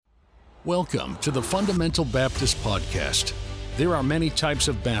Welcome to the Fundamental Baptist Podcast. There are many types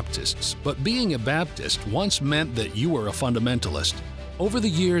of Baptists, but being a Baptist once meant that you were a fundamentalist. Over the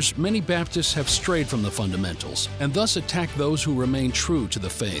years, many Baptists have strayed from the fundamentals and thus attack those who remain true to the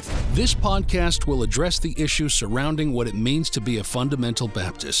faith. This podcast will address the issues surrounding what it means to be a fundamental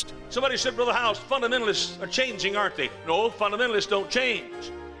Baptist. Somebody said, Brother House, fundamentalists are changing, aren't they? No, fundamentalists don't change.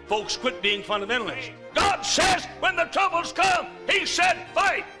 Folks quit being fundamentalists. God says when the troubles come, He said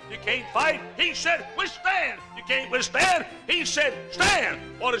fight. You can't fight. He said withstand. You can't withstand. He said stand.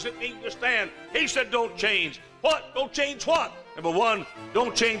 What does it mean to stand? He said don't change. What? Don't change what? Number one,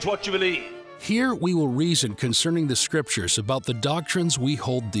 don't change what you believe. Here we will reason concerning the Scriptures about the doctrines we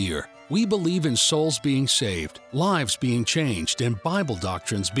hold dear. We believe in souls being saved, lives being changed, and Bible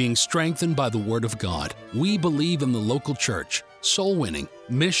doctrines being strengthened by the Word of God. We believe in the local church, soul winning,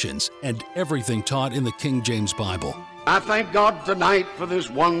 missions, and everything taught in the King James Bible. I thank God tonight for this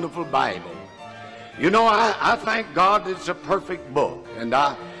wonderful Bible. You know, I thank God it's a perfect book, and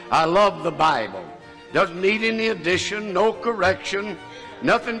I love the Bible. Doesn't need any addition, no correction,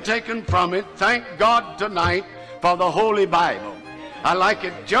 nothing taken from it. Thank God tonight for the Holy Bible. I like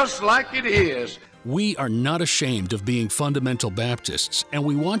it just like it is. We are not ashamed of being fundamental Baptists, and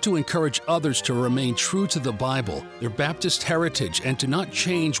we want to encourage others to remain true to the Bible, their Baptist heritage, and to not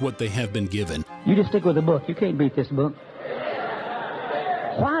change what they have been given. You just stick with the book. You can't beat this book.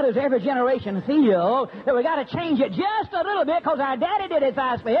 Why does every generation feel that we got to change it just a little bit because our daddy did it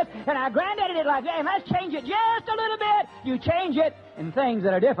like this and our granddaddy did it like that, and let's change it just a little bit? You change it, and things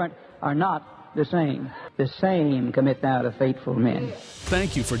that are different are not the same. The same commit thou to faithful men.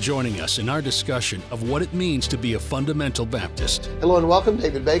 Thank you for joining us in our discussion of what it means to be a fundamental Baptist. Hello and welcome,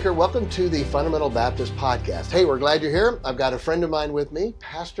 David Baker. Welcome to the Fundamental Baptist Podcast. Hey, we're glad you're here. I've got a friend of mine with me,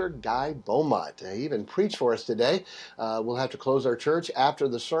 Pastor Guy Beaumont. He even preached for us today. We'll have to close our church after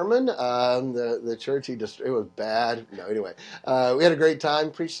the sermon. The church, it was bad. No, anyway. We had a great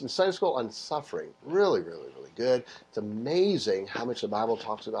time. Preached in Sunday school on suffering. Really good. It's amazing how much the Bible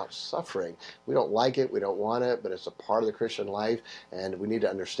talks about suffering. We don't like it, we don't want it, but it's a part of the Christian life, and we need to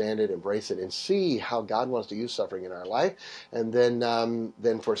understand it, embrace it, and see how God wants to use suffering in our life. And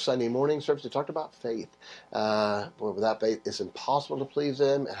then for Sunday morning service, we talked about faith. Without faith, it's impossible to please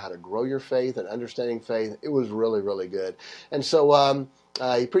Him, and how to grow your faith and understanding faith. It was really good. And so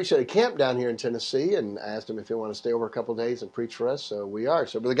he preached at a camp down here in Tennessee, and I asked him if he wanted to stay over a couple of days and preach for us, so we are.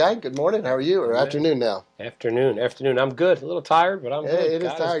 So, Brother Guy, good morning. How are you? Or afternoon now? Afternoon. I'm good. A little tired, but I'm good. It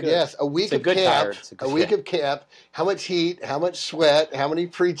is tired, yes. A week of camp. A week of camp. How much heat, how much sweat, how many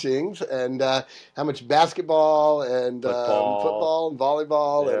preachings, and how much basketball and football and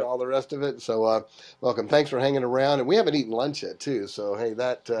volleyball and all the rest of it. So, welcome. Thanks for hanging around. And we haven't eaten lunch yet, too. So, hey,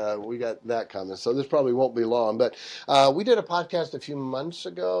 we got that coming. So, this probably won't be long. But we did a podcast a few months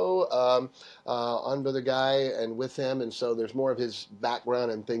ago on Brother Guy and with him, and so there's more of his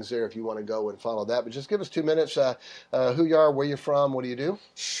background and things there if you want to go and follow that. But just give us 2 minutes, who you are, where you're from, what do you do?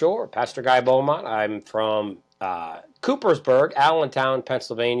 Sure. Pastor Guy Beaumont. I'm from Coopersburg, Allentown,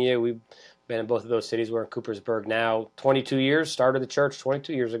 Pennsylvania. We've been in both of those cities. We're in Coopersburg now 22 years, started the church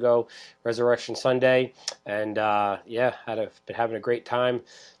 22 years ago, Resurrection Sunday, and been having a great time.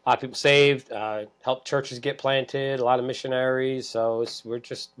 A lot of people saved, helped churches get planted, a lot of missionaries. So we're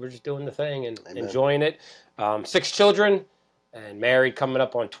just doing the thing and enjoying it. 6 children, and married coming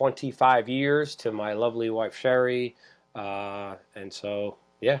up on 25 years to my lovely wife Sherry. And so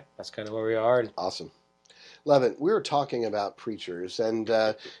that's kind of where we are. Awesome. Love it. We were talking about preachers, and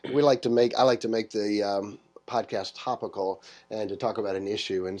I like to make the podcast topical and to talk about an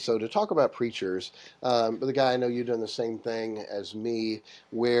issue. And so to talk about preachers, but the guy, I know you've done the same thing as me,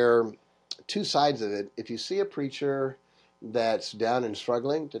 where two sides of it. If you see a preacher that's down and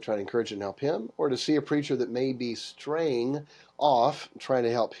struggling, to try to encourage and help him, or to see a preacher that may be straying off, trying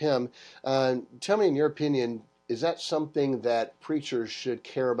to help him, tell me, in your opinion, is that something that preachers should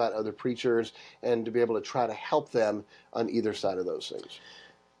care about other preachers and to be able to try to help them on either side of those things?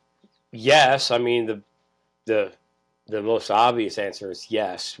 Yes. I mean, the most obvious answer is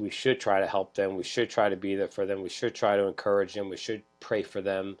yes. We should try to help them. We should try to be there for them. We should try to encourage them. We should pray for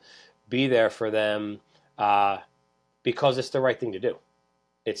them, be there for them, because it's the right thing to do.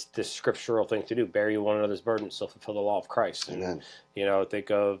 It's the scriptural thing to do. Bear you one another's burdens, so fulfill the law of Christ. Amen. And, think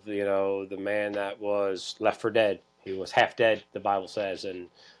of, the man that was left for dead. He was half dead, the Bible says, and,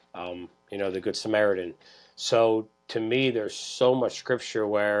 the Good Samaritan. So to me, there's so much scripture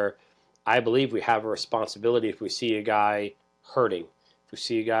where I believe we have a responsibility if we see a guy hurting, if we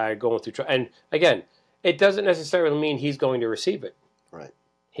see a guy going through trouble. And again, it doesn't necessarily mean he's going to receive it. Right.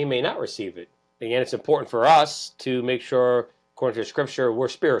 He may not receive it. Again, it's important for us to make sure, according to Scripture, we're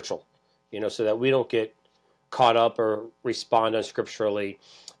spiritual. so that we don't get caught up or respond unscripturally.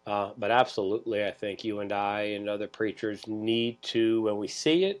 But absolutely, I think you and I and other preachers need to, when we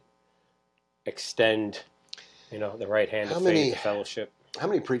see it, extend, the right hand of faith, the fellowship. How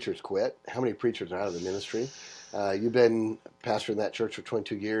many preachers quit? How many preachers are out of the ministry? You've been pastor in that church for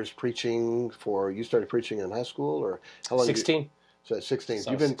 22 years, you started preaching in high school, or how long? 16. So at 16.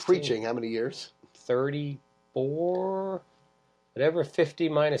 So You've been 16. preaching how many years? 34. Whatever 50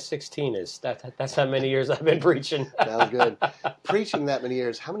 minus 16 is, that's how many years I've been preaching. Sounds good. Preaching that many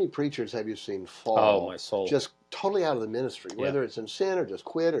years, how many preachers have you seen fall? Oh, my soul. Just totally out of the ministry, whether it's in sin or just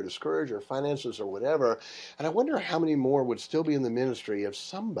quit or discouraged or finances or whatever. And I wonder how many more would still be in the ministry if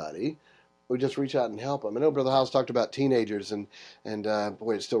somebody would just reach out and help them. I know Brother House talked about teenagers, and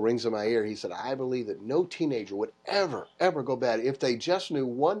boy, it still rings in my ear. He said, I believe that no teenager would ever go bad if they just knew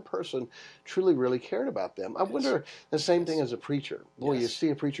one person truly, really cared about them. I wonder the same thing as a preacher. Boy, you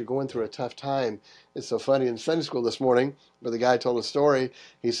see a preacher going through a tough time. It's so funny. In Sunday school this morning, where the guy told a story,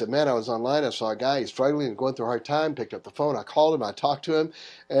 he said, man, I was online, I saw a guy, he's struggling and going through a hard time, picked up the phone, I called him, I talked to him,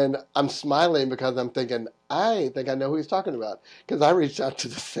 and I'm smiling because I'm thinking, I think I know who he's talking about, because I reached out to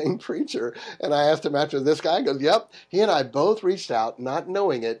the same preacher, and I asked him after this guy, goes, yep, he and I both reached out, not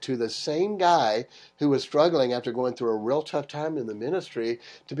knowing it, to the same guy who was struggling after going through a real tough time in the ministry,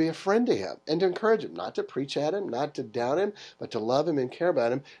 to be a friend to him, and to encourage him, not to preach at him, not to down him, but to love him and care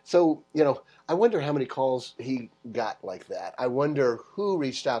about him. So, I wonder how many calls he got like that. I wonder who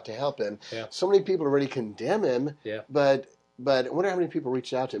reached out to help him. Yeah. So many people already condemn him, but I wonder how many people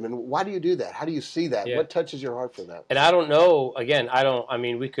reached out to him. And why do you do that? How do you see that? Yeah. What touches your heart for that? And I don't know, again,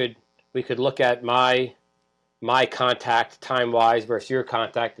 we could look at my contact time-wise versus your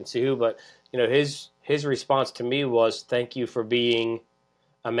contact and see who, but, his response to me was, thank you for being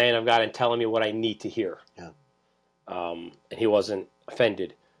a man of God and telling me what I need to hear. Yeah. And he wasn't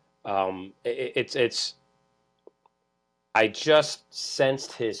offended. I just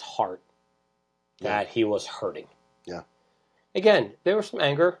sensed his heart that he was hurting. Yeah. Again, there was some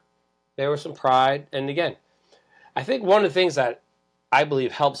anger, there was some pride, and again, I think one of the things that I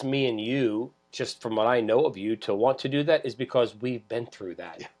believe helps me and you, just from what I know of you, to want to do that is because we've been through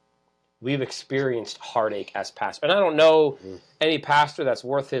that. Yeah. We've experienced heartache as pastors. And I don't know any pastor that's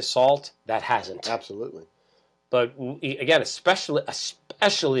worth his salt that hasn't. Absolutely. But again,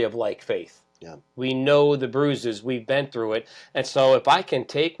 especially of like faith. Yeah. We know the bruises, we've been through it. And so if I can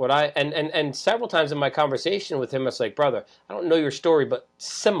take what and several times in my conversation with him, it's like, brother, I don't know your story, but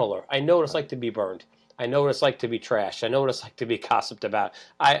similar. I know what it's like to be burned. I know what it's like to be trashed. I know what it's like to be gossiped about.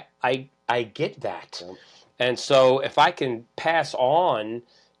 I get that. Yeah. And so if I can pass on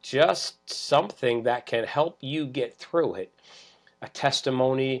just something that can help you get through it, a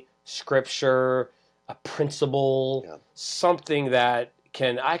testimony, scripture, a principle, something that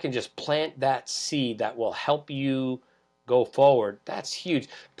I can just plant that seed that will help you go forward. That's huge.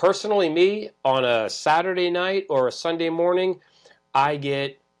 Personally, me, on a Saturday night or a Sunday morning, I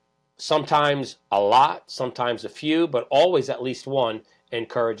get sometimes a lot, sometimes a few, but always at least one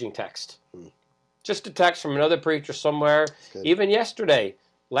encouraging text. Just a text from another preacher somewhere. Even yesterday,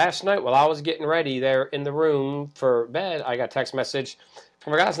 last night, while I was getting ready there in the room for bed, I got a text message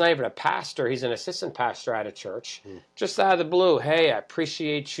from a guy that's not even a pastor. He's an assistant pastor at a church. Just out of the blue, hey, I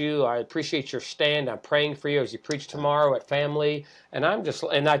appreciate you. I appreciate your stand. I'm praying for you as you preach tomorrow at family. And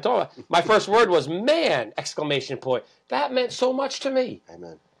I thought, my first word was, man, exclamation point. That meant so much to me.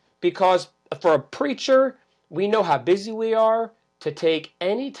 Amen. Because for a preacher, we know how busy we are to take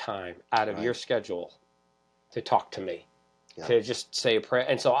any time out of your schedule to talk to me, to just say a prayer.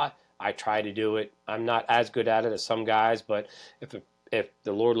 And so I try to do it. I'm not as good at it as some guys, but if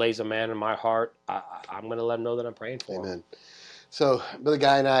the Lord lays a man in my heart, I'm going to let him know that I'm praying for him. Amen. So, Brother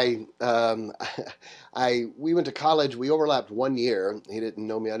Guy and we went to college. We overlapped 1 year. He didn't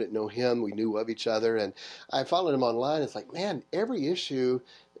know me. I didn't know him. We knew of each other. And I followed him online. It's like, man, every issue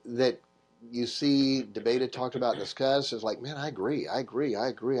that you see debated, talked about, discussed is like, man, I agree.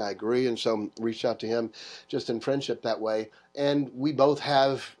 And so reached out to him just in friendship that way. And we both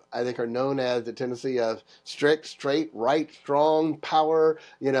have, I think, are known as the tendency of strict, straight, right, strong, power,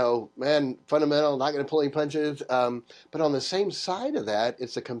 fundamental, not going to pull any punches. But on the same side of that,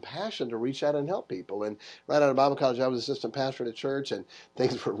 it's the compassion to reach out and help people. And right out of Bible college, I was assistant pastor at a church, and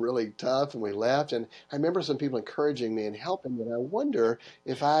things were really tough, and we left. And I remember some people encouraging me and helping me, and I wonder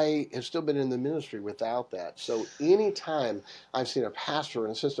if I have still been in the ministry without that. So anytime I've seen a pastor,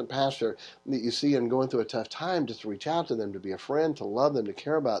 an assistant pastor, that you see them going through a tough time, just to reach out to them, to be a friend, to love them, to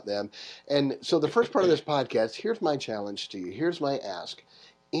care about them. And so the first part of this podcast, here's my challenge to you. Here's my ask.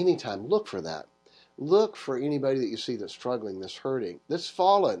 Anytime, look for that. Look for anybody that you see that's struggling, that's hurting, that's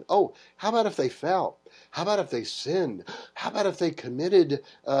fallen. Oh, how about if they fell? How about if they sinned? How about if they committed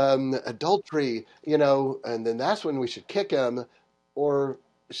adultery? And then that's when we should kick them, or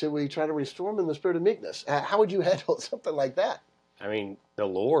should we try to restore them in the spirit of meekness? How would you handle something like that? I mean, the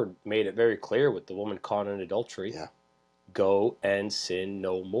Lord made it very clear with the woman caught in adultery. Yeah. Go and sin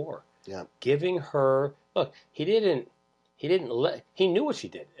no more. Yeah. Giving her, look, he knew what she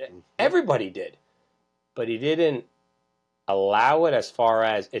did. Mm-hmm. Everybody did. But he didn't allow it as far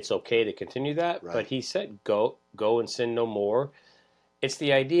as it's okay to continue that. Right. But he said, go and sin no more. It's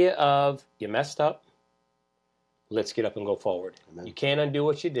the idea of, you messed up, let's get up and go forward. Amen. You can't undo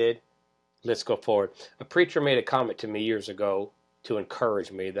what you did, let's go forward. A preacher made a comment to me years ago to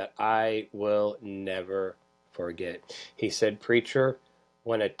encourage me that I will never forget. He said, preacher,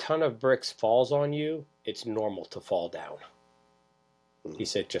 when a ton of bricks falls on you, it's normal to fall down. Mm-hmm. He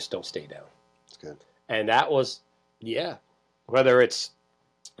said, just don't stay down. That's good. And that was, whether it's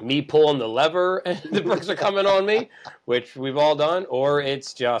me pulling the lever and the bricks are coming on me, which we've all done, or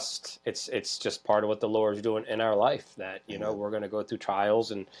it's just part of what the Lord is doing in our life, that, we're going to go through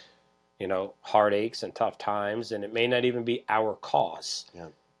trials and, heartaches and tough times, and it may not even be our cause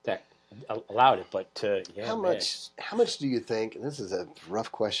that allowed it, but how much do you think, and this is a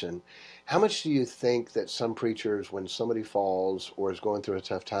rough question, how much do you think that some preachers, when somebody falls or is going through a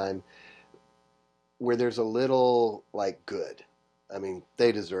tough time, where there's a little good, I mean,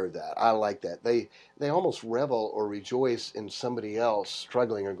 they deserve that, I like that, they almost revel or rejoice in somebody else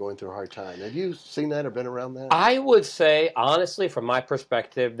struggling or going through a hard time? Have you seen that or been around that? I would say, honestly, from my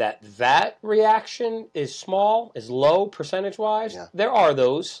perspective, that reaction is small, is low percentage-wise. Yeah. There are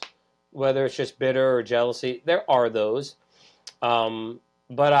those, whether it's just bitter or jealousy, there are those.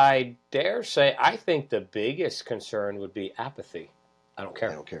 But I dare say, I think the biggest concern would be apathy. I don't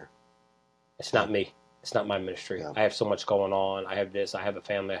care. It's not me. It's not my ministry. Yeah. I have so much going on. I have this. I have a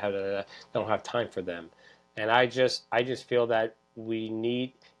family. I don't have time for them. And I just feel that we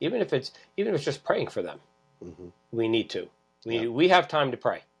need, even if it's just praying for them, mm-hmm. we need to. We have time to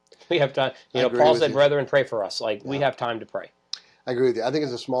pray. We have time. Paul said, "Brethren, pray for us." We have time to pray. I agree with you. I think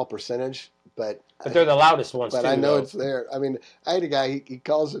it's a small percentage, but they're the loudest ones. But too, I know it's there. I mean, I had a guy. He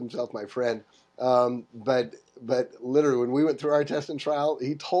calls himself my friend. But literally, when we went through our test and trial,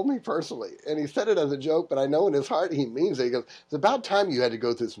 he told me personally, and he said it as a joke, but I know in his heart he means it. He goes, it's about time you had to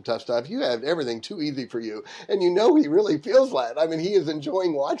go through some tough stuff. You have everything too easy for you. And he really feels that. I mean, he is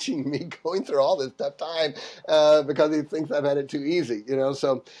enjoying watching me going through all this tough time because he thinks I've had it too easy.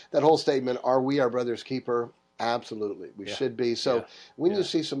 So that whole statement, are we our brother's keeper? Absolutely. We should be. So when you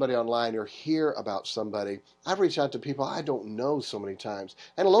see somebody online or hear about somebody, I've reached out to people I don't know so many times.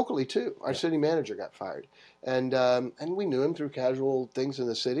 And locally, too. Our city manager got fired. And we knew him through casual things in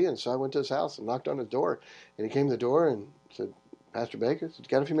the city. And so I went to his house and knocked on his door. And he came to the door and said, Pastor Baker, you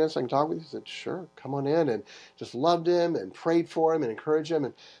got a few minutes I can talk with you? He said, sure, come on in. And just loved him and prayed for him and encouraged him.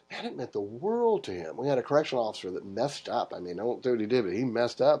 And man, it meant the world to him. We had a correctional officer that messed up. I mean, I won't say what he did, but he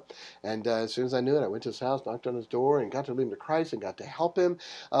messed up. And as soon as I knew it, I went to his house, knocked on his door, and got to lead him to Christ and got to help him.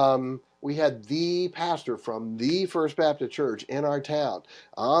 We had the pastor from the First Baptist Church in our town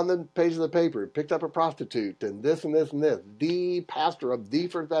on the page of the paper, picked up a prostitute and this and this and this. The pastor of the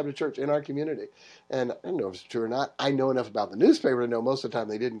First Baptist Church in our community. And I don't know if it's true or not. I know enough about the newspaper to know most of the time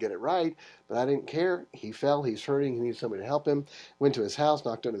they didn't get it right, but I didn't care. He fell. He's hurting. He needs somebody to help him. Went to his house,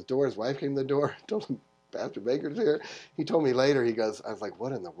 knocked on his door. His wife came to the door, told him, Pastor Baker's here. He told me later, he goes, I was like,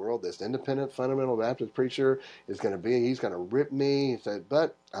 what in the world? This independent fundamental Baptist preacher is going to be, he's going to rip me. He said,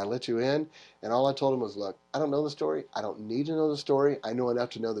 but I let you in. And all I told him was, look, I don't know the story. I don't need to know the story. I know enough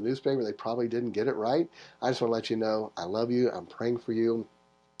to know the newspaper. They probably didn't get it right. I just want to let you know, I love you. I'm praying for you.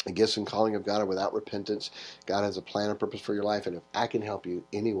 The gifts and calling of God are without repentance. God has a plan and purpose for your life, and if I can help you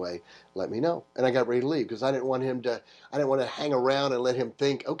anyway, let me know. And I got ready to leave because I didn't want to hang around and let him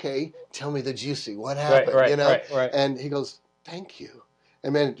think, okay, tell me the juicy, what happened, Right. And he goes, thank you.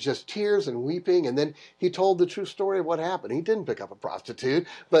 And then just tears and weeping. And then he told the true story of what happened. He didn't pick up a prostitute,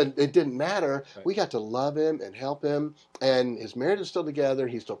 but it didn't matter. Right. We got to love him and help him. And his marriage is still together.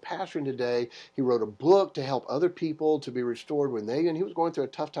 He's still pastoring today. He wrote a book to help other people to be restored and he was going through a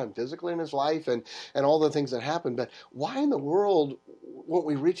tough time physically in his life and all the things that happened. But why in the world won't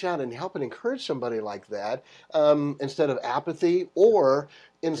we reach out and help and encourage somebody like that instead of apathy or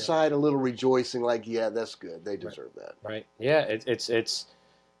inside a little rejoicing like, yeah, that's good. They deserve that. Right. Yeah, it's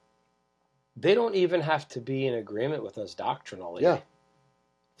they don't even have to be in agreement with us doctrinally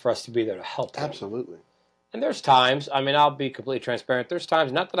for us to be there to help them. Absolutely. And there's times, I mean, I'll be completely transparent. There's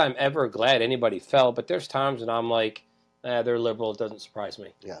times, not that I'm ever glad anybody fell, but there's times when I'm like, they're liberal. It doesn't surprise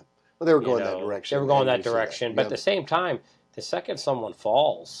me. Yeah. Well, they were going that direction. They were going that direction. But at the same time, the second someone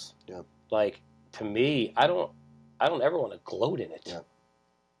falls, like, to me, I don't ever want to gloat in it.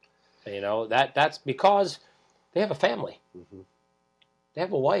 That's because they have a family. They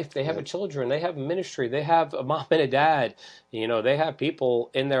have a wife. They have children. They have a ministry. They have a mom and a dad. They have people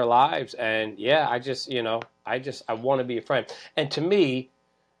in their lives. And I want to be a friend. And to me,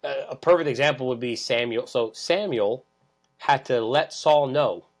 a perfect example would be Samuel. So Samuel had to let Saul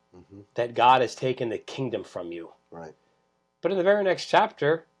know that God has taken the kingdom from you. Right. But in the very next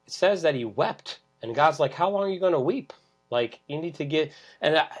chapter, it says that he wept. And God's like, how long are you going to weep? Like, you need to get...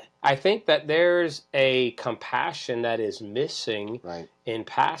 And I think that there's a compassion that is missing in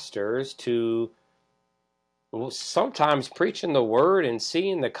pastors to sometimes preaching the word and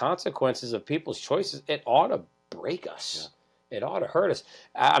seeing the consequences of people's choices. It ought to break us. It ought to hurt us.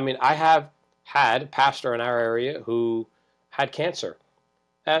 I mean, I have had a pastor in our area who had cancer.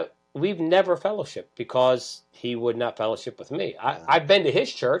 We've never fellowshiped because he would not fellowship with me. I've been to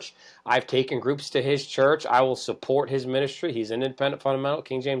his church. I've taken groups to his church. I will support his ministry. He's an independent fundamental,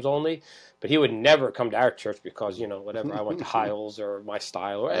 King James only. But he would never come to our church because, whatever, I went to Hiles or my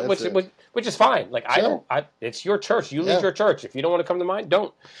style, which is fine. Like, it's your church. You lead your church. If you don't want to come to mine,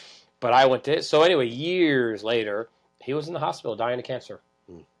 don't. But I went to it. So anyway, years later, he was in the hospital dying of cancer.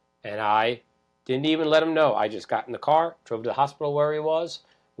 And I didn't even let him know. I just got in the car, drove to the hospital where he was.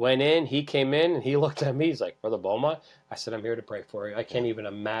 Went in, he came in, and he looked at me. He's like, Brother Beaumont, I said, I'm here to pray for you. I can't even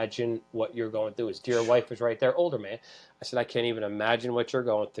imagine what you're going through. His dear wife is right there, older man. I said, I can't even imagine what you're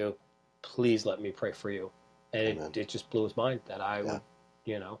going through. Please let me pray for you. And it just blew his mind that I would,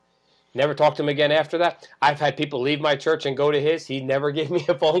 never talked to him again after that. I've had people leave my church and go to his. He never gave me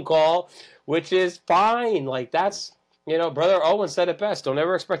a phone call, which is fine. Like, that's... Brother Owen said it best. Don't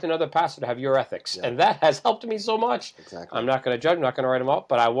ever expect another pastor to have your ethics. And that has helped me so much. Exactly. I'm not going to judge. I'm not going to write him up.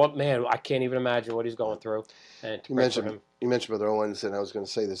 But I can't even imagine what he's going through. And you mentioned Brother Owens, and I was going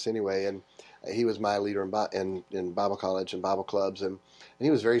to say this anyway. And he was my leader in Bible college and Bible clubs. And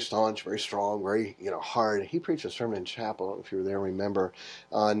he was very staunch, very strong, very hard. He preached a sermon in chapel, I don't know if you were there, remember,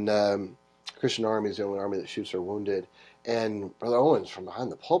 on Christian army is the only army that shoots their wounded. And Brother Owens, from behind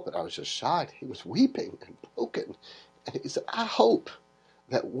the pulpit, I was just shocked. He was weeping and broken. And he said, I hope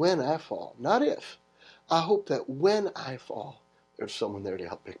that when I fall, not if, I hope that when I fall, there's someone there to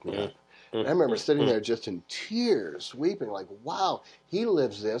help pick me up. And I remember sitting there just in tears, weeping, like, wow, he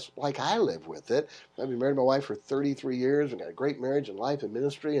lives this like I live with it. I've been married to my wife for 33 years and got a great marriage and life and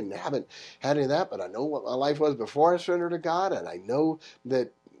ministry and haven't had any of that, but I know what my life was before I surrendered to God, and I know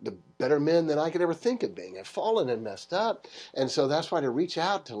that the better men than I could ever think of being have fallen and messed up. And so that's why to reach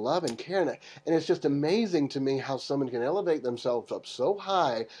out, to love and care. And it's just amazing to me how someone can elevate themselves up so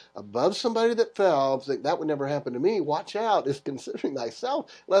high above somebody that fell. That would never happen to me. Watch out, is considering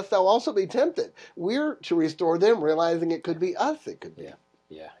thyself, lest thou also be tempted. We're to restore them, realizing it could be us. It could be.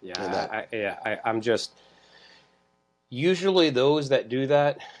 I'm just, usually those that do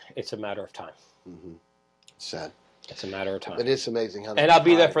that, it's a matter of time. Sad. It's a matter of time. It is amazing how. And I'll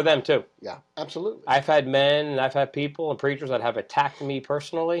be there for them too. Yeah, absolutely. I've had men and I've had people and preachers that have attacked me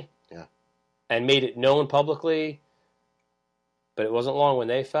personally. Yeah. And made it known publicly. But it wasn't long when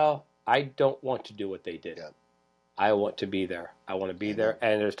they fell. I don't want to do what they did. Yeah. I want to be there. I want to be there.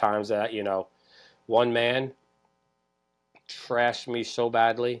 And there's times that, one man trashed me so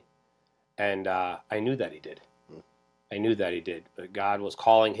badly, and I knew that he did. I knew that he did. But God was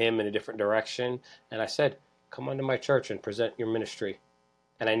calling him in a different direction, and I said, come onto my church and present your ministry.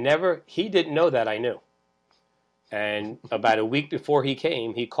 And he didn't know that I knew. And about a week before he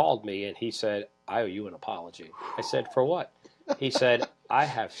came, he called me and he said, I owe you an apology. I said, for what? He said, I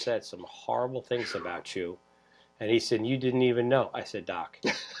have said some horrible things about you. And he said, you didn't even know. I said, Doc,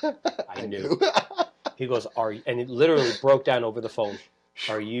 I knew. He goes, and it literally broke down over the phone.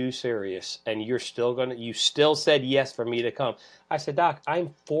 Are you serious? And you still said yes for me to come. I said, Doc,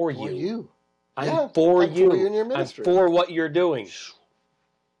 I'm for you. I'm for you. For you in your ministry. I'm for what you're doing.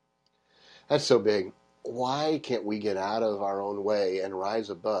 That's so big. Why can't we get out of our own way and rise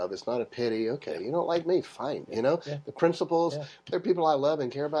above? It's not a pity. Okay, you don't like me, fine. The principles. There are people I love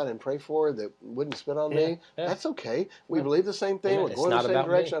and care about and pray for that wouldn't spit on me. That's okay. We believe the same thing. We're going the same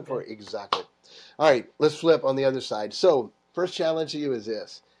direction. Exactly. All right, let's flip on the other side. So, first challenge to you is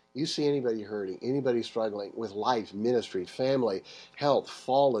this. You see anybody hurting, anybody struggling with life, ministry, family, health,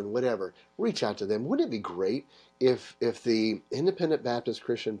 fallen, whatever, reach out to them. Wouldn't it be great if the independent Baptist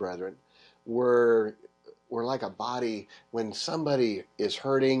Christian brethren were like a body? When somebody is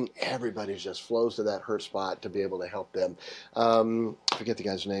hurting, everybody just flows to that hurt spot to be able to help them. I forget the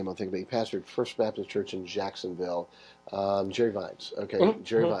guy's name. I'll think about it. He pastored First Baptist Church in Jacksonville. Jerry Vines. Okay,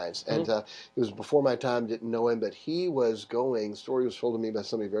 Jerry Vines. And it was before my time, didn't know him, but he was going, story was told to me by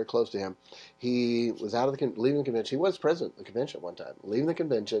somebody very close to him. He was out of leaving the convention. He was president of the convention at one time, leaving the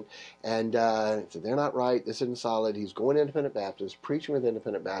convention, and he said, they're not right, this isn't solid. He's going to Independent Baptist, preaching with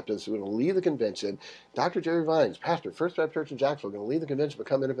Independent Baptists, who are going to leave the convention. Dr. Jerry Vines, pastor, First Baptist Church in Jacksonville, going to leave the convention,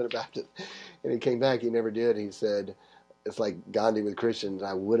 become Independent Baptist. And he came back, he never did. He said, it's like Gandhi with Christians.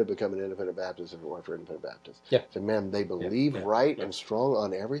 I would have become an Independent Baptist if it weren't for Independent Baptists. Yeah. So, man, they believe right and strong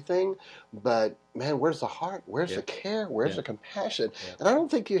on everything, but, man, where's the heart? Where's the care? Where's the compassion? And I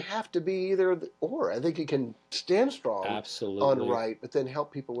don't think you have to be either or. I think you can stand strong on the right, but then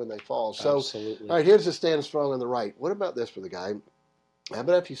help people when they fall. So, all right, here's the stand strong on the right. What about this for the guy? How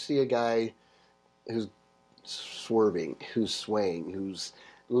about if you see a guy who's swerving, who's swaying, who's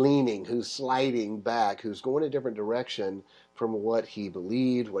leaning, who's sliding back, who's going a different direction from what he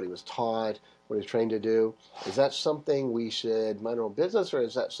believed, what he was taught, what he was trained to do? Is that something we should mind our own business, or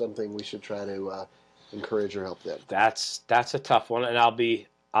is that something we should try to encourage or help them? That's a tough one, and I'll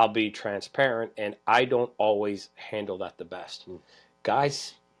be transparent, and I don't always handle that the best.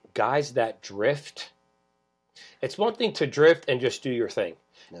 Guys that drift, it's one thing to drift and just do your thing.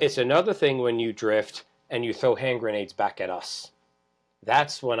 No. It's another thing when you drift and you throw hand grenades back at us.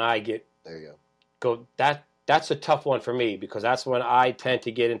 That's when I get that's a tough one for me, because that's when I tend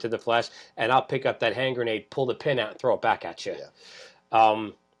to get into the flesh, and I'll pick up that hand grenade, pull the pin out, and throw it back at you.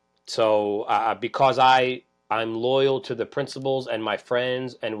 Because I'm loyal to the principles and my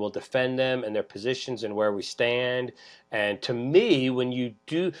friends, and will defend them and their positions and where we stand. And to me, when you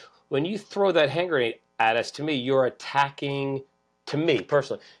throw that hand grenade at us, to me, you're attacking. To me,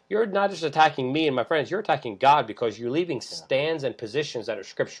 personally, you're not just attacking me and my friends, you're attacking God, because you're leaving stands and positions that are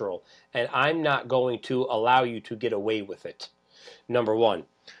scriptural, and I'm not going to allow you to get away with it, number one.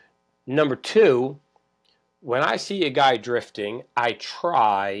 Number two, when I see a guy drifting, I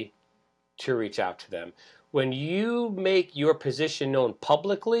try to reach out to them. When you make your position known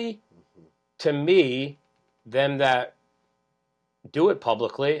publicly, to me, them that do it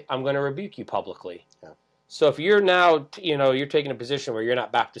publicly, I'm going to rebuke you publicly. So if you're now, you're taking a position where you're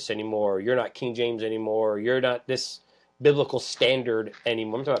not Baptist anymore, you're not King James anymore, you're not this biblical standard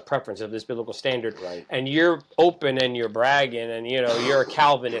anymore. I'm talking about preference of this biblical standard. Right. And you're open and you're bragging and, you're a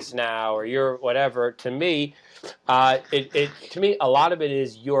Calvinist now or you're whatever. To me, a lot of it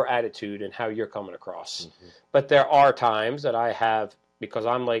is your attitude and how you're coming across. But there are times that I have, because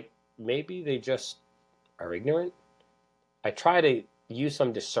I'm like, maybe they just are ignorant. I try to use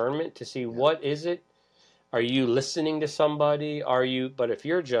some discernment to see what is it. Are you listening to somebody? But if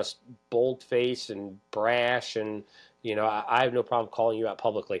you're just bold-faced and brash and, I have no problem calling you out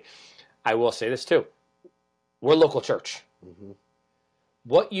publicly. I will say this too. We're a local church.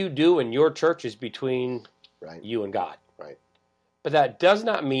 What you do in your church is between you and God. Right. But that does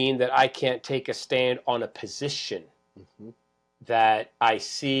not mean that I can't take a stand on a position that I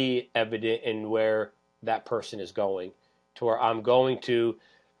see evident in where that person is going, to where I'm going to,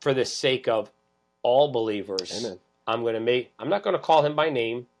 for the sake of all believers, Amen. I'm not going to call him by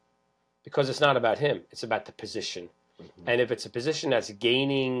name, because it's not about him. It's about the position. And if it's a position that's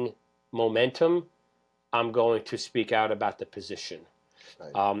gaining momentum, I'm going to speak out about the position.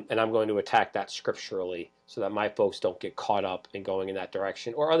 Right. And I'm going to attack that scripturally, so that my folks don't get caught up in going in that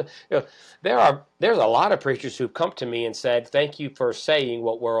direction. Or other, there's a lot of preachers who've come to me and said, thank you for saying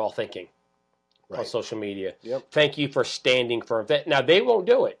what we're all thinking on social media. Thank you for standing for that. Now, they won't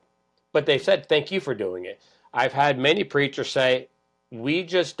do it, but they've said, thank you for doing it. I've had many preachers say, we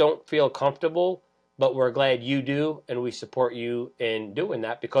just don't feel comfortable, but we're glad you do, and we support you in doing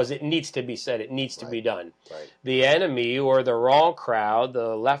that, because it needs to be said. It needs to be done. Right. The enemy, or the wrong crowd,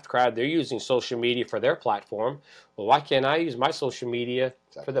 the left crowd, they're using social media for their platform. Well, why can't I use my social media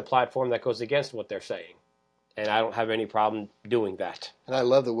for the platform that goes against what they're saying? And I don't have any problem doing that. And I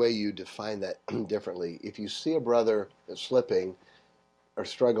love the way you define that differently. If you see a brother that's slipping, or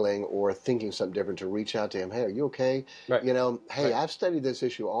struggling, or thinking something different, to reach out to him. Hey, are you okay? Right. Hey, I've studied this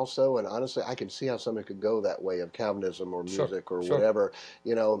issue also, and honestly, I can see how somebody could go that way of Calvinism or music or whatever.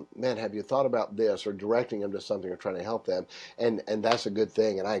 Man, have you thought about this? Or directing them to something, or trying to help them. And that's a good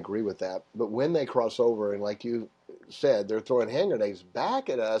thing, and I agree with that. But when they cross over, and like you said, they're throwing hand grenades back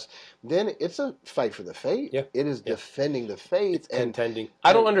at us, then it's a fight for the faith. Yeah. It is defending the faith. And contending.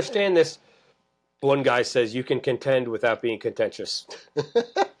 I don't understand this. One guy says you can contend without being contentious.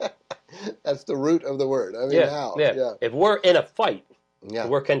 That's the root of the word. I mean, how? Yeah. If we're in a fight,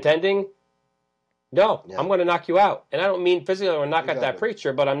 we're contending, I'm going to knock you out. And I don't mean physically I'm going to knock out that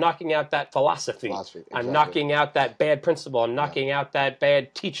preacher, but I'm knocking out that philosophy. Exactly. I'm knocking out that bad principle. I'm knocking out that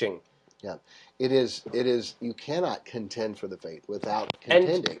bad teaching. Yeah. It is. You cannot contend for the faith without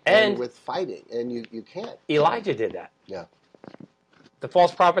contending and with fighting, and you can't. Elijah did that. Yeah. The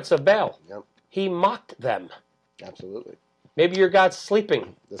false prophets of Baal. Yep. He mocked them. Absolutely. Maybe your God's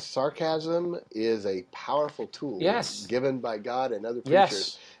sleeping. The sarcasm is a powerful tool given by God and other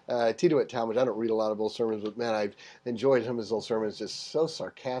preachers. Tito at Talmadge, I don't read a lot of old sermons, but man, I've enjoyed some of his old sermons, just so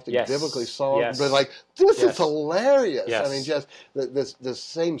sarcastic, biblically solid, but like, this is hilarious. I mean, just the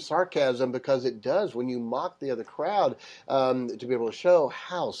same sarcasm, because it does, when you mock the other crowd, to be able to show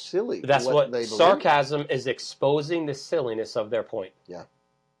how silly That's what they sarcasm is, exposing the silliness of their point. Yeah.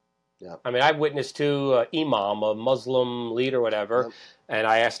 Yeah. I mean, I witnessed to imam, a Muslim leader, whatever, and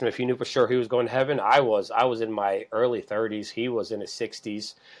I asked him if he knew for sure he was going to heaven. I was in my early 30s. He was in his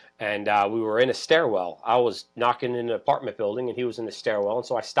 60s, and we were in a stairwell. I was knocking in an apartment building, and he was in the stairwell, and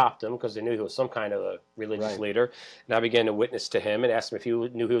so I stopped him because I knew he was some kind of a religious leader, and I began to witness to him and asked him if he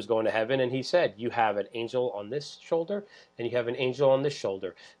knew he was going to heaven, and he said, you have an angel on this shoulder, and you have an angel on this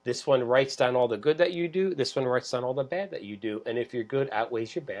shoulder. This one writes down all the good that you do. This one writes down all the bad that you do, and if your good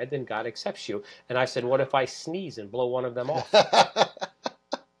outweighs your bad, then God accepts you. And I said, what if I sneeze and blow one of them off?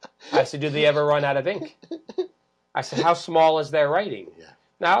 I said, do they ever run out of ink? I said, how small is their writing? Yeah.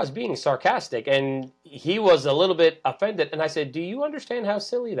 Now, I was being sarcastic, and he was a little bit offended. And I said, do you understand how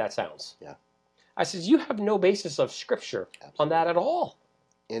silly that sounds? Yeah. I said, you have no basis of Scripture on that at all.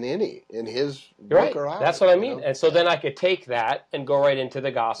 In his book or ours. That's what I mean. And so then I could take that and go right into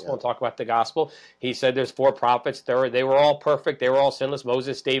the gospel and talk about the gospel. He said there's 4 prophets. They were all perfect. They were all sinless.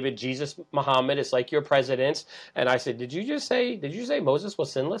 Moses, David, Jesus, Muhammad. It's like your presidents. And I said, did you say Moses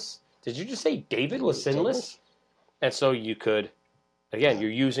was sinless? Did you just say David was sinless? And so you could, again,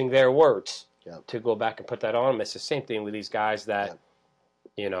 you're using their words to go back and put that on them. It's the same thing with these guys that,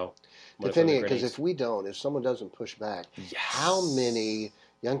 defending it, because if someone doesn't push back, how many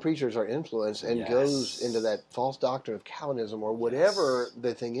young preachers are influenced and goes into that false doctrine of Calvinism or whatever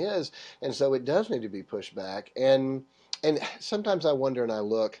the thing is, and so it does need to be pushed back. And sometimes I wonder and I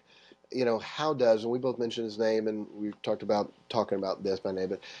look, how does, and we both mentioned his name and we've talking about this by name,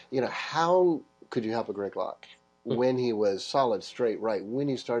 but how could you help a Greg Locke when he was solid, straight, right, when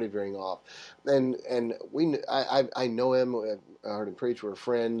he started veering off? And I know him, I heard him preach, we're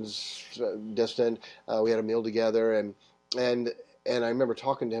friends, distant, we had a meal together, and I remember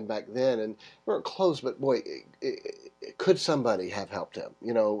talking to him back then, and we weren't close, but boy, could somebody have helped him?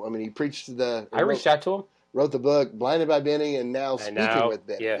 I mean, he preached I reached out to him. Wrote the book, Blinded by Benny, and now Speaking with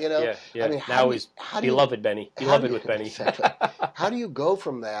Benny. Yeah. I mean, now he's beloved Benny. Beloved with Benny. Exactly. How do you go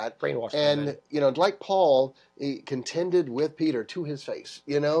from that? Brainwashed. And, like Paul, he contended with Peter to his face,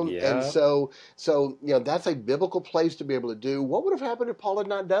 And so that's a biblical place to be able to do. What would have happened if Paul had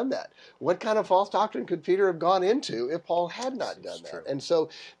not done that? What kind of false doctrine could Peter have gone into if Paul had not done that? True. And so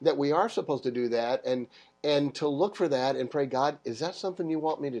that we are supposed to do that, and to look for that and pray, God, is that something you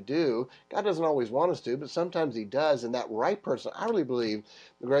want me to do? God doesn't always want us to, but sometimes he does. And that right person, I really believe,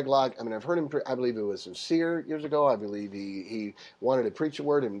 Greg Locke, I mean, I've heard him, I believe it was sincere years ago. I believe he wanted to preach a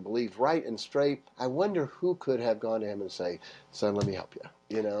word and believed right and straight. I wonder who could have gone to him and say, son, let me help you.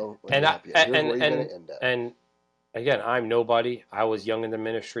 Let me help you. Here's where you're going to end up. And again, I'm nobody. I was young in the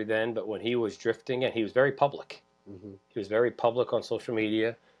ministry then, but when he was drifting, and he was very public. Mm-hmm. He was very public on social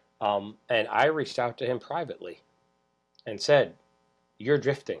media. And I reached out to him privately and said, you're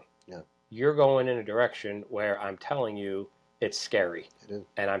drifting. Yeah. You're going in a direction where I'm telling you it's scary. It is.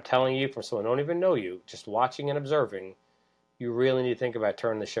 And I'm telling you, from someone who don't even know you, just watching and observing, you really need to think about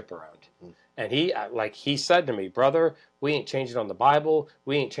turning the ship around. Mm. And he said to me, brother, we ain't changing on the Bible.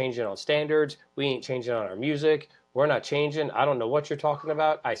 We ain't changing on standards. We ain't changing on our music. We're not changing. I don't know what you're talking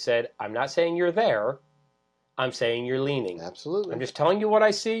about. I said, I'm not saying you're there. I'm saying you're leaning. Absolutely. I'm just telling you what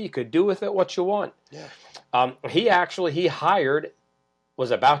I see. You could do with it what you want. Yeah. He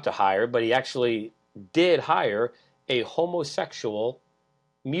was about to hire, but he actually did hire a homosexual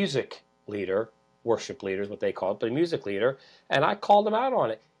music leader, worship leader is what they call it, but a music leader, and I called him out on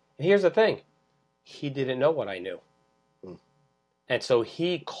it. And here's the thing. He didn't know what I knew. Mm. And so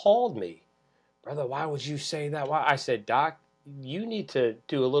he called me, brother, why would you say that? Why? I said, Doc, you need to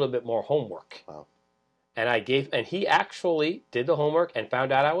do a little bit more homework. Wow. And he actually did the homework and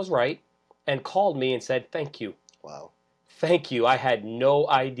found out I was right and called me and said, thank you. Wow. Thank you. I had no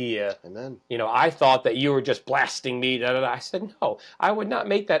idea. Amen. I thought that you were just blasting me. Da, da, da. I said, no, I would not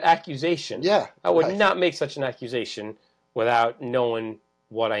make that accusation. Yeah. I would not make such an accusation without knowing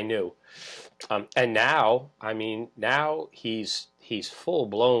what I knew. And now he's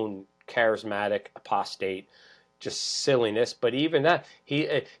full-blown charismatic, apostate, just silliness. But even that,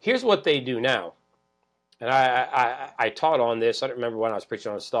 here's what they do now. And I taught on this. I don't remember when I was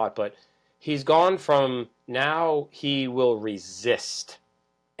preaching on this thought, but He's gone from now he will resist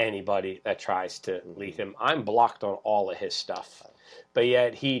anybody that tries to lead him. I'm blocked on all of his stuff. But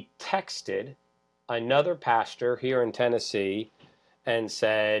yet he texted another pastor here in Tennessee and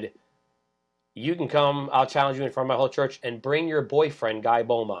said, you can come, I'll challenge you in front of my whole church, and bring your boyfriend, Guy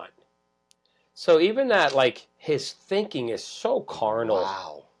Beaumont. So even that, like, his thinking is so carnal.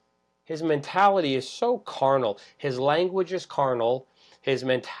 Wow. His mentality is so carnal. His language is carnal. His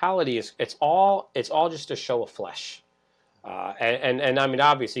mentality is, it's all just a show of flesh. And I mean,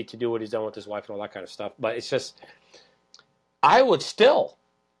 obviously, to do what he's done with his wife and all that kind of stuff. But it's just, I would still,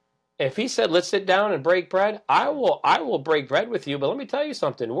 if he said, let's sit down and break bread, I will break bread with you. But let me tell you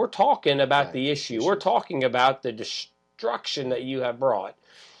something. We're talking about the issue. We're talking about the destruction that you have brought.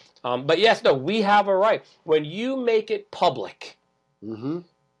 But yes, no, we have a right. When you make it public,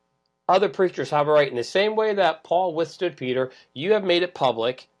 other preachers have a right. In the same way that Paul withstood Peter, you have made it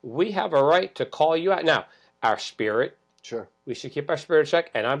public. We have a right to call you out. Now, our spirit, sure, we should keep our spirit in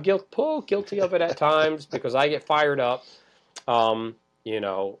check. And I'm guilty of it at times because I get fired up. You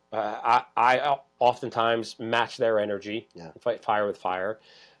know, I oftentimes match their energy, fight fire with fire.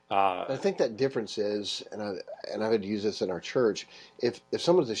 I think that difference is, and I've had to use this in our church, if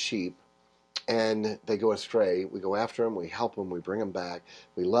someone's a sheep and they go astray, we go after them, we help them, we bring them back,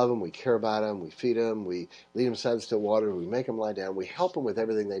 we love them, we care about them, we feed them, we lead them beside the still water, we make them lie down, we help them with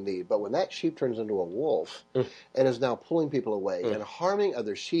everything they need. But when that sheep turns into a wolf and is now pulling people away and harming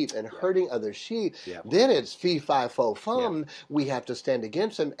other sheep and hurting other sheep, then it's fee, fi, fo, fum. We have to stand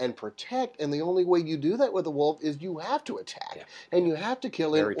against them and protect. And the only way you do that with a wolf is you have to attack and you have to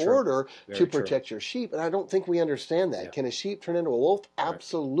kill in order to protect your sheep. And I don't think we understand that. Can a sheep turn into a wolf?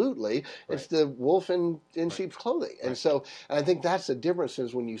 Absolutely. It's the wolf in sheep's clothing. And so I think that's the difference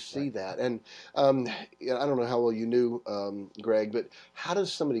is when you see that. And you know, I don't know how well you knew Greg, but how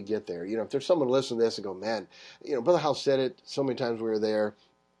does somebody get there? You know, if there's someone listening to this and go, man, you know, Brother House said it so many times we were there,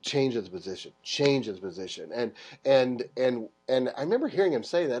 change his position. And I remember hearing him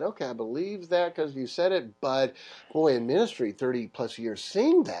say that, okay, I believe that because you said it, but boy, in ministry, 30 plus years,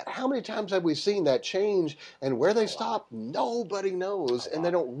 seeing that, how many times have we seen that change and where they stop, nobody knows, and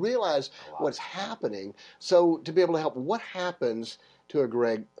they don't realize what's happening. So to be able to help, what happens to a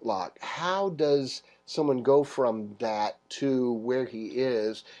Greg Locke? How does someone go from that to where he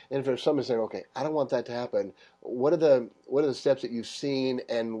is? And if there's someone saying, okay, I don't want that to happen, what are the steps that you've seen,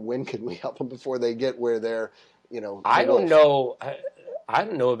 and when can we help them before they get where they're, you know? I don't know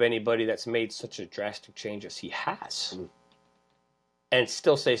of anybody that's made such a drastic change as he has, and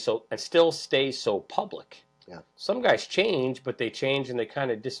still stays so public. Yeah. Some guys change, but they change and they kind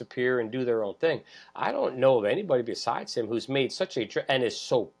of disappear and do their own thing. I don't know of anybody besides him who's made such and is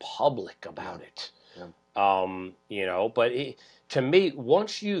so public about it. Yeah. You know, but to me,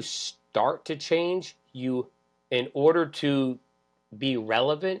 once you start to change, in order to be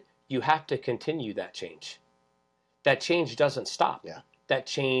relevant, you have to continue that change. That change doesn't stop. Yeah. That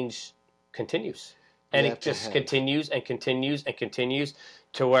change continues. And it just continues and continues and continues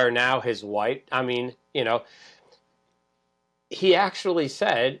to where now his wife, I mean, you know, he actually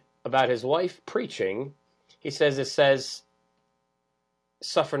said about his wife preaching, it says,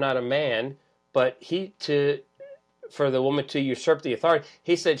 suffer not a man, but for the woman to usurp the authority.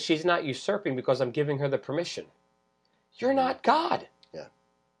 He said, she's not usurping because I'm giving her the permission. You're not God. Yeah.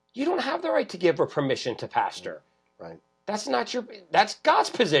 You don't have the right to give her permission to pastor. Right. That's God's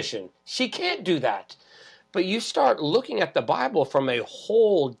position. She can't do that. But you start looking at the Bible from a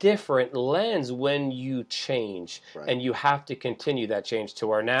whole different lens when you change. Right. And you have to continue that change to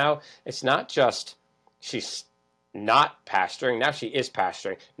where now it's not just she's not pastoring. Now she is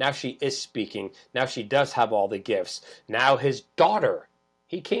pastoring. Now she is speaking. Now she does have all the gifts. Now his daughter,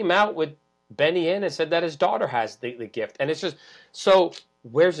 he came out with Benny Hinn and said that his daughter has the gift. And it's just, so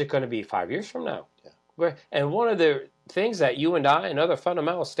where's it going to be 5 years from now? Yeah. And one of the things that you and I and other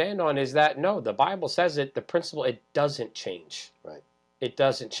fundamentals stand on is that, no, the Bible says it, the principle, it doesn't change. Right. It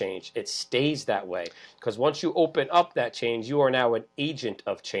doesn't change. It stays that way. Because once you open up that change, you are now an agent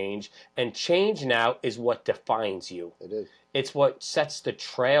of change. And change now is what defines you. It is. It's what sets the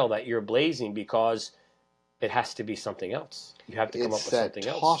trail that you're blazing, because it has to be something else. You have to come up with something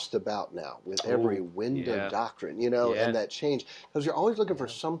else. It's tossed about now with every wind of doctrine, you know, and that change. Because you're always looking for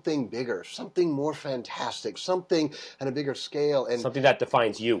something bigger, something more fantastic, something on a bigger scale. And something that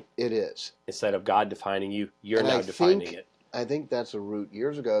defines you. It is. Instead of God defining you, you're now defining it. I think that's a root.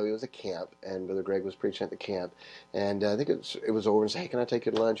 Years ago, it was a camp, and Brother Greg was preaching at the camp, and I think it was over and said, "Hey, can I take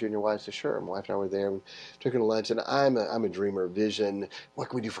you to lunch? You and your wife?" I said, "Sure." My wife and I were there. We took her to lunch, and I'm a dreamer, vision. What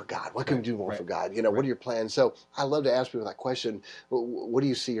can we do for God? What can we do more for God? What are your plans? So I love to ask people that question. What do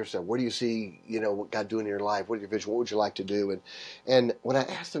you see yourself? What do you see? What God doing in your life? What is your vision? What would you like to do? And when I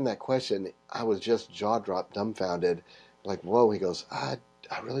asked him that question, I was just jaw dropped, dumbfounded, like, "Whoa!" He goes, "I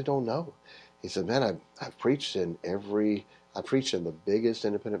really don't know." He said, "Man, I've preached in the biggest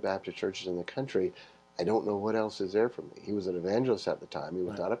independent Baptist churches in the country. I don't know what else is there for me." He was an evangelist at the time. He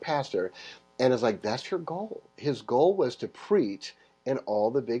was not a pastor. And it's like, that's your goal. His goal was to preach in all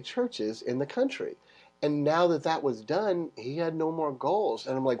the big churches in the country. And now that was done, he had no more goals.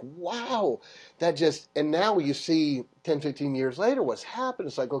 And I'm like, wow, and now you see 10, 15 years later what's happened.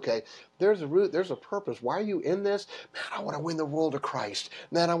 It's like, okay, there's a root, there's a purpose. Why are you in this? Man, I want to win the world to Christ.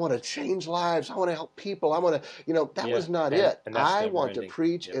 Man, I want to change lives. I want to help people. I want to, that was not it. And I want to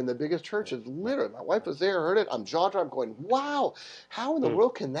preach in the biggest churches. Literally, my wife was there, heard it. I'm jaw-dropped going, wow, how in the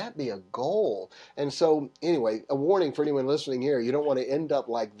world can that be a goal? And so, anyway, a warning for anyone listening here, you don't want to end up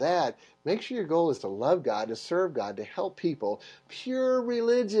like that. Make sure your goal is to love God, to serve God, to help people. Pure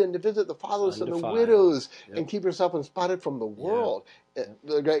religion, to visit the fatherless and the widows, and keep yourself unspotted from the world.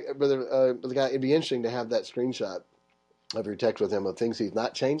 Brother Guy, it'd be interesting to have that screenshot of your text with him of things he's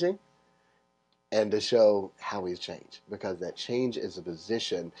not changing, and to show how he's changed, because that change is a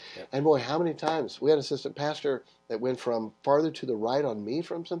position. And boy, how many times we had an assistant pastor that went from farther to the right on me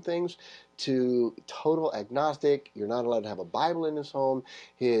from some things to total agnostic. You're not allowed to have a Bible in his home.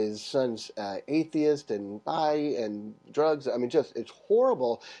 His son's atheist and bi and drugs. I mean, it's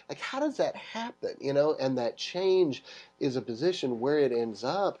horrible. Like, how does that happen? And that change is a position where it ends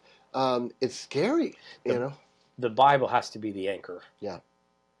up. It's scary, The Bible has to be the anchor. Yeah.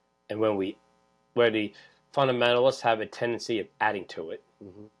 And where the fundamentalists have a tendency of adding to it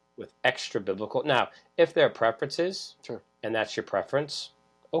with extra biblical. Now, if there are preferences, sure, and that's your preference,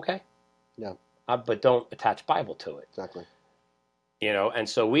 okay. Yeah. But don't attach Bible to it. Exactly. And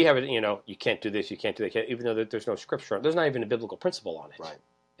so we have it, you can't do this, you can't do that, even though there's no scripture. There's not even a biblical principle on it. Right.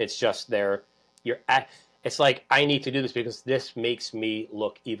 It's just it's like, I need to do this because this makes me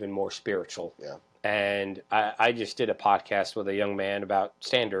look even more spiritual. Yeah. And I just did a podcast with a young man about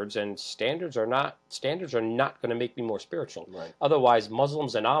standards, and standards are not going to make me more spiritual. Right. Otherwise,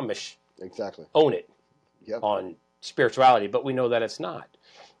 Muslims and Amish own it on spirituality, but we know that it's not.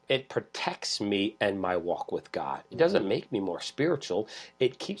 It protects me and my walk with God. It doesn't make me more spiritual.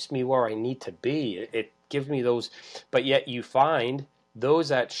 It keeps me where I need to be. It gives me those, but yet you find those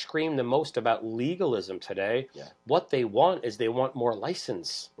that scream the most about legalism today, what they want is they want more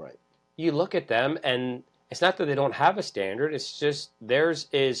license. Right. You look at them, and it's not that they don't have a standard. It's just theirs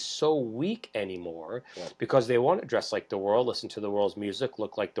is so weak anymore because they want to dress like the world, listen to the world's music,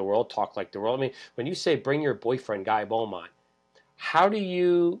 look like the world, talk like the world. I mean, when you say bring your boyfriend, Guy Beaumont, how do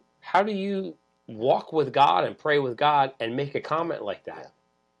you walk with God and pray with God and make a comment like that?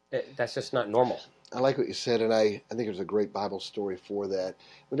 That's just not normal. I like what you said, and I think there's a great Bible story for that.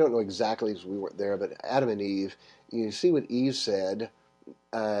 We don't know exactly because we weren't there, but Adam and Eve, you see what Eve said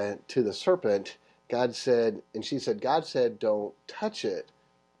to the serpent. God said, don't touch it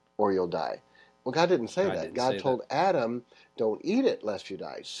or you'll die. Well, God didn't say that. God told Adam, don't eat it lest you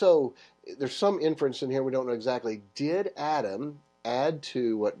die. So there's some inference in here we don't know exactly. Did Adam add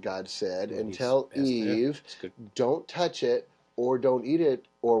to what God said and tell Eve, don't touch it or don't eat it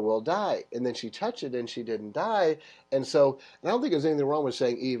or we'll die? And then she touched it and she didn't die. And so I don't think there's anything wrong with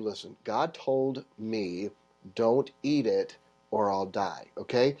saying, Eve, listen, God told me don't eat it or I'll die,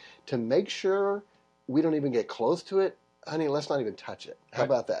 okay? To make sure we don't even get close to it, honey, let's not even touch it. How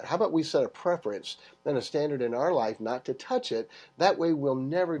about that? How about we set a preference and a standard in our life not to touch it? That way we'll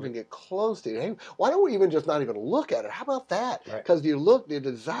never even get close to it. Hey, why don't we even just not even look at it? How about that? Because you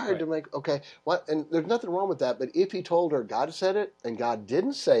desire to make, and there's nothing wrong with that, but if he told her God said it and God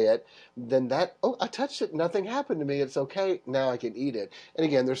didn't say it, then I touched it, nothing happened to me, it's okay, now I can eat it. And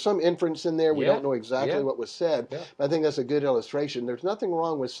again, there's some inference in there, we don't know exactly what was said, but I think that's a good illustration. There's nothing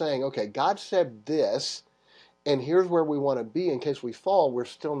wrong with saying, okay, God said this, and here's where we want to be in case we fall. We're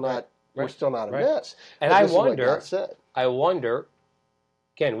still not. We're still not a mess. And I wonder.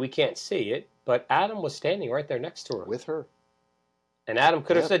 Again, we can't see it, but Adam was standing right there next to her with her, and Adam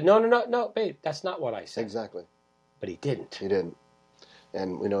could have said, "No, babe, that's not what I said." Exactly. But he didn't. He didn't.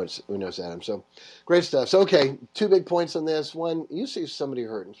 And we know it's Adam. So great stuff. So okay, 2 big points on this. One, you see somebody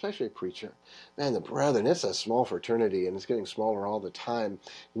hurting, especially a preacher. Man, the brethren, it's a small fraternity and it's getting smaller all the time.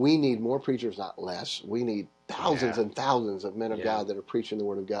 We need more preachers, not less. We need thousands and thousands of men of God that are preaching the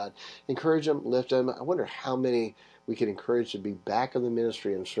Word of God. Encourage them, lift them. I wonder how many we could encourage to be back in the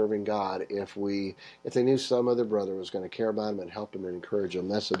ministry and serving God if they knew some other brother was going to care about them and help them and encourage them.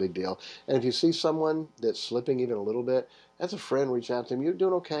 That's a big deal. And if you see someone that's slipping even a little bit, as a friend, reach out to them. You're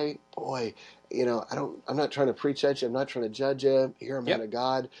doing okay? Boy, I'm not trying to preach at you. I'm not trying to judge you. You're a man of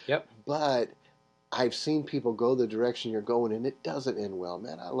God. Yep. But I've seen people go the direction you're going, and it doesn't end well.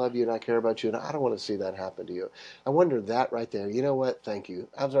 Man, I love you, and I care about you, and I don't want to see that happen to you. I wonder that right there. You know what? Thank you.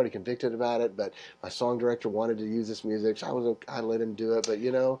 I was already convicted about it, but my song director wanted to use this music, so I let him do it. But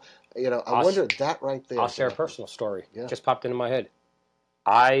I wonder that right there. I'll share a personal story. Yeah. Just popped into my head.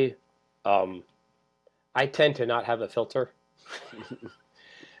 I tend to not have a filter,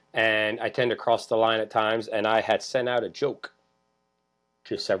 and I tend to cross the line at times. And I had sent out a joke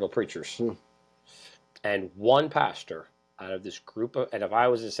to several preachers. And one pastor out of this group and if I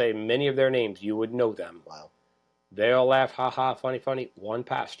was to say many of their names, you would know them. Wow. They all laughed, ha ha, funny, funny. One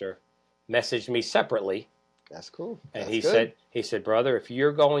pastor messaged me separately. That's cool. And That's he said, brother, if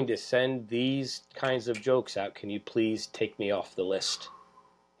you're going to send these kinds of jokes out, can you please take me off the list?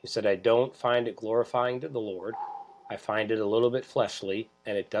 He said, I don't find it glorifying to the Lord. I find it a little bit fleshly,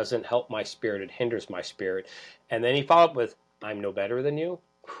 and it doesn't help my spirit. It hinders my spirit. And then he followed up with, I'm no better than you.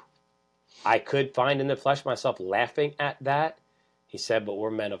 I could find in the flesh myself laughing at that. He said, but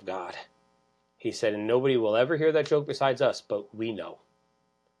we're men of God. He said, and nobody will ever hear that joke besides us, but we know.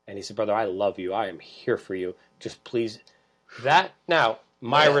 And he said, brother, I love you. I am here for you. Just please. Now,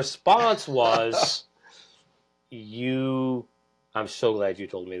 my response was, I'm so glad you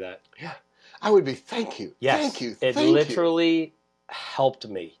told me that. Yeah. I would be, thank you. Yes. Thank you. It literally helped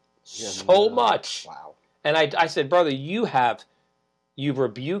me so much. Wow. And I said, brother, you've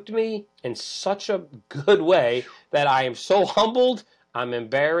rebuked me in such a good way that I am so humbled, I'm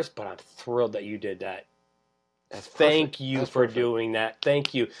embarrassed, but I'm thrilled that you did that. Thank you for doing that.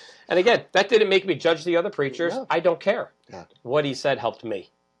 Thank you. And again, that didn't make me judge the other preachers. No. I don't care. Yeah. What he said helped me.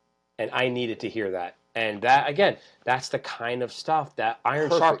 And I needed to hear that. And that, again, that's the kind of stuff that iron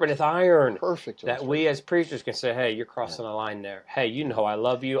sharpeneth iron. Perfect. That we as preachers can say, hey, you're crossing a line there. Hey, you know I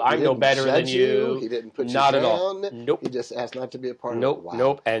love you. I'm no better than you. He didn't put you not down. At all. Nope. He just asked not to be a part of it. Wow.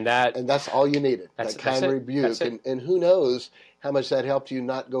 Nope. And that's all you needed. That kind of rebuke. And who knows how much that helped you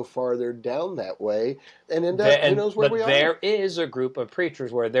not go farther down that way and end up, who knows where we are. But there is a group of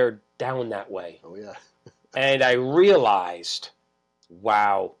preachers where they're down that way. Oh, yeah. And I realized,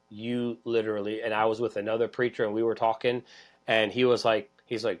 wow, you literally, and I was with another preacher and we were talking and he's like,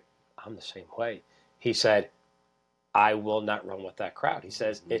 I'm the same way. He said, I will not run with that crowd. He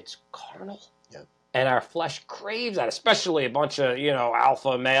says, it's carnal. Yep. And our flesh craves that, especially a bunch of,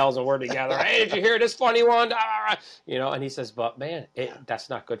 alpha males and we're together. Hey, did you hear this funny one? And he says, but man, that's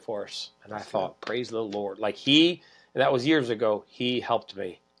not good for us. And I thought, praise the Lord. And that was years ago, he helped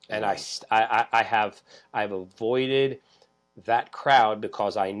me. And I've avoided that crowd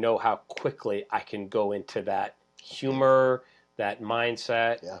because I know how quickly I can go into that humor, that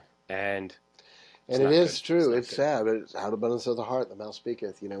mindset, and it is true. It's sad, but it's out of abundance of the heart the mouth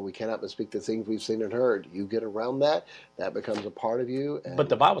speaketh. We cannot but speak the things we've seen and heard. You get around that becomes a part of you. But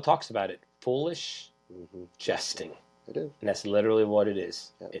the Bible talks about it: foolish jesting. It is. And that's literally what it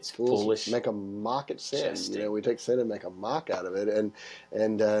is. Yeah. It's Fools foolish. Make a mock at sin. Jesting. We take sin and make a mock out of it, and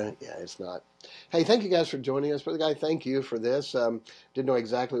it's not. Hey, thank you guys for joining us, Brother Guy. Thank you for this. Didn't know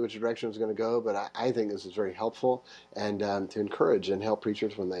exactly which direction it was going to go, but I think this is very helpful and to encourage and help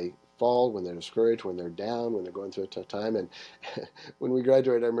preachers when they fall, when they're discouraged, when they're down, when they're going through a tough time. And when we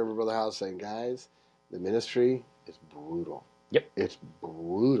graduated, I remember Brother House saying, "Guys, the ministry is brutal. Yep, it's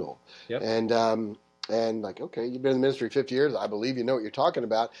brutal." Yep, And like, okay, you've been in the ministry 50 years. I believe you know what you're talking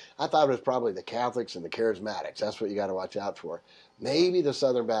about. I thought it was probably the Catholics and the Charismatics. That's what you got to watch out for. Maybe the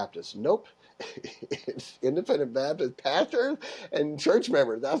Southern Baptists. Nope. It's independent Baptist pastors and church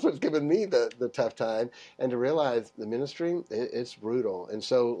members. That's what's given me the tough time. And to realize the ministry, it's brutal. And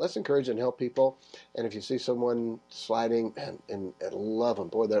so let's encourage and help people. And if you see someone sliding, and love them.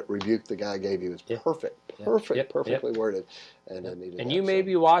 Boy, that rebuke the guy gave you is perfect. Perfectly worded. And I needed and you may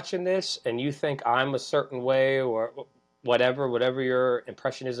be watching this and you think I'm a certain way or whatever your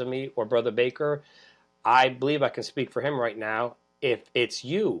impression is of me or Brother Baker. I believe I can speak for him right now. If it's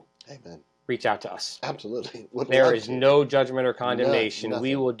you, amen, reach out to us. Absolutely. There is no judgment or condemnation. Nothing.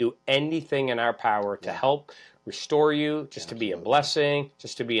 We will do anything in our power to help restore you, just to be a blessing,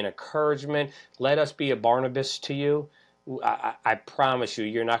 just to be an encouragement. Let us be a Barnabas to you. I promise you,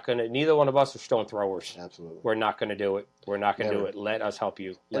 you're not going to, neither one of us are stone throwers. Absolutely. We're not going to do it. We're not going to do it. Let us help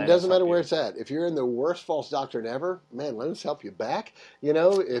you. It doesn't matter where it's at. If you're in the worst false doctrine ever, man, let us help you back. You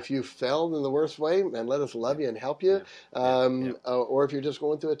know, if you failed in the worst way, man, let us love you and help you. Or if you're just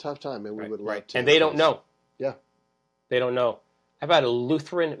going through a tough time, and we would love to. And they don't know. Yeah. They don't know. I've had a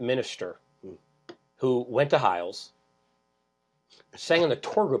Lutheran minister who went to Hiles, sang in the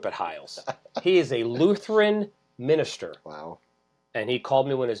tour group at Hiles. He is a Lutheran minister. Wow. And he called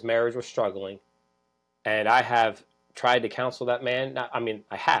me when his marriage was struggling. And I have tried to counsel that man.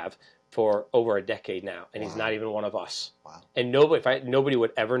 I have for over a decade now. And he's not even one of us. Wow. And nobody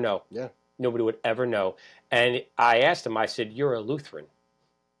would ever know. Yeah. Nobody would ever know. And I asked him, I said, you're a Lutheran.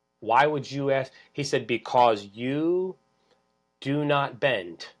 Why would you ask? He said, because you do not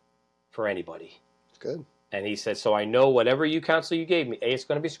bend for anybody. Good. And he said, so I know whatever counsel you gave me, A, it's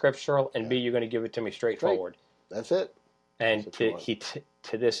going to be scriptural, and B, you're going to give it to me straightforward. That's it. And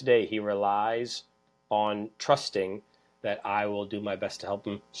to this day, he relies on trusting that I will do my best to help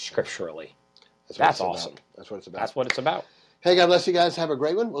him scripturally. That's awesome. That's what it's about. That's what it's about. Hey, God bless you guys. Have a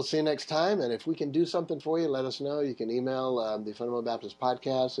great one. We'll see you next time. And if we can do something for you, let us know. You can email the Fundamental Baptist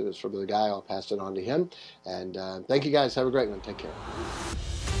Podcast. It was from the guy. I'll pass it on to him. And thank you guys. Have a great one. Take care.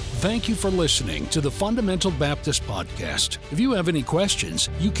 Thank you for listening to the Fundamental Baptist Podcast. If you have any questions,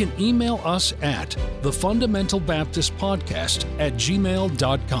 you can email us at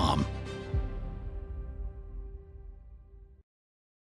thefundamentalbaptistpodcast@gmail.com.